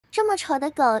这么丑的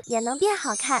狗也能变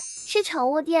好看，是宠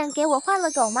物店给我换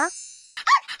了狗吗？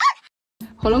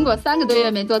火龙果3个多月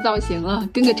没做造型了，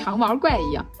跟个长毛怪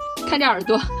一样。看这耳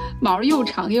朵，毛又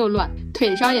长又乱，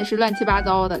腿上也是乱七八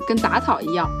糟的，跟杂草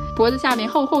一样。脖子下面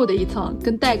厚厚的一层，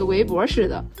跟戴个围脖似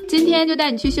的。今天就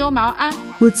带你去修毛啊！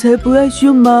我才不爱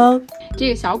修毛。这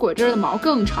个小果汁的毛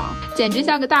更长，简直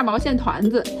像个大毛线团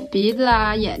子，鼻子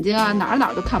啊、眼睛啊，哪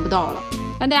儿都看不到了。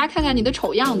让大家看看你的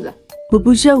丑样子。我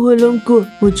不像火龙果，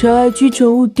我超爱去宠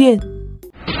物店。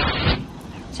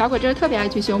小果汁特别爱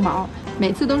去修毛，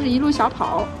每次都是一路小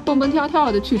跑，蹦蹦跳跳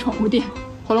的去宠物店。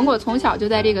火龙果从小就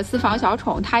在这个私房小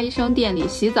宠他医生店里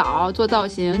洗澡、做造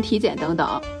型、体检等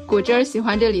等。果汁喜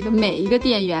欢这里的每一个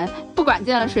店员，不管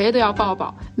见了谁都要抱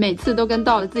抱，每次都跟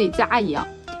到了自己家一样。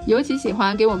尤其喜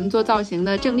欢给我们做造型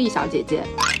的郑丽小姐姐。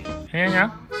哎呀，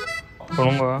火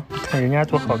龙果，看人家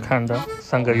多好看的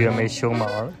，3个月没修毛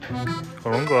了。火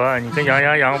龙果，你跟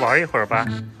羊玩一会儿吧。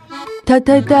它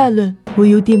太大了，我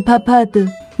有点怕怕的。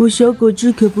我小果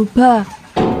汁可不怕。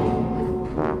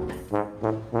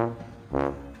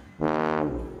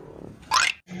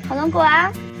火龙果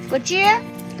啊，果汁，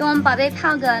给我们宝贝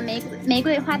泡个玫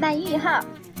瑰花瓣浴哈。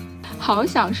好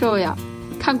享受呀！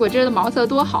看果汁的毛色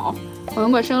多好。火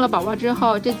龙果生了宝宝之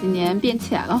后，这几年变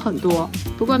浅了很多，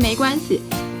不过没关系，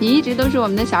你一直都是我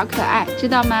们的小可爱，知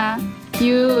道吗？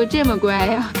哟，这么乖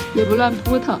呀，也不乱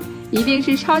扑腾，一定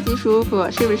是超级舒服，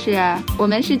是不是？我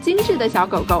们是精致的小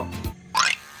狗狗。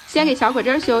先给小果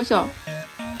汁修修。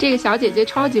这个小姐姐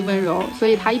超级温柔，所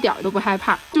以她一点都不害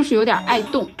怕，就是有点爱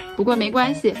动。不过没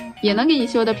关系，也能给你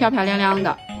修得漂漂亮亮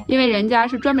的，因为人家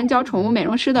是专门教宠物美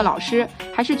容师的老师，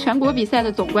还是全国比赛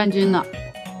的总冠军呢。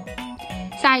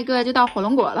下一个就到火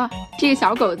龙果了，这个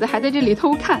小狗子还在这里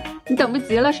偷看，你等不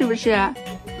及了是不是？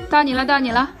到你了，到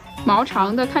你了，毛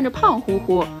长的看着胖乎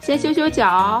乎，先修修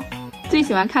脚，最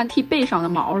喜欢看剃背上的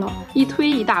毛了，一推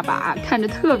一大把，看着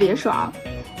特别爽。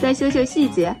再修修细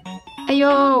节，哎呦，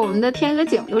我们的天鹅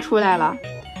颈都出来了，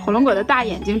火龙果的大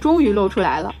眼睛终于露出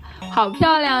来了，好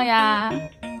漂亮呀！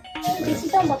别激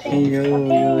动，宝贝。哎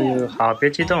呦，好，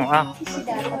别激动啊！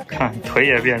看腿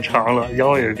也变长了，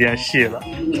腰也变细了，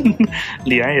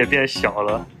脸也变小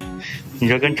了，你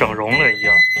这跟整容了一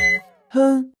样。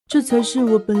哼，这才是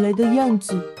我本来的样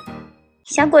子。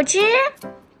小果汁，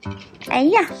哎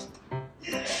呀，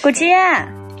果汁，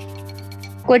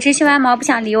果汁修完毛不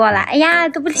想理我了，哎呀，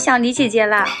都不想理姐姐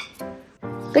了。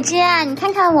果汁，你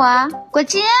看看我，果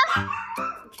汁，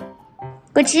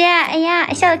果汁，哎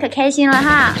呀，笑得可开心了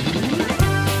哈。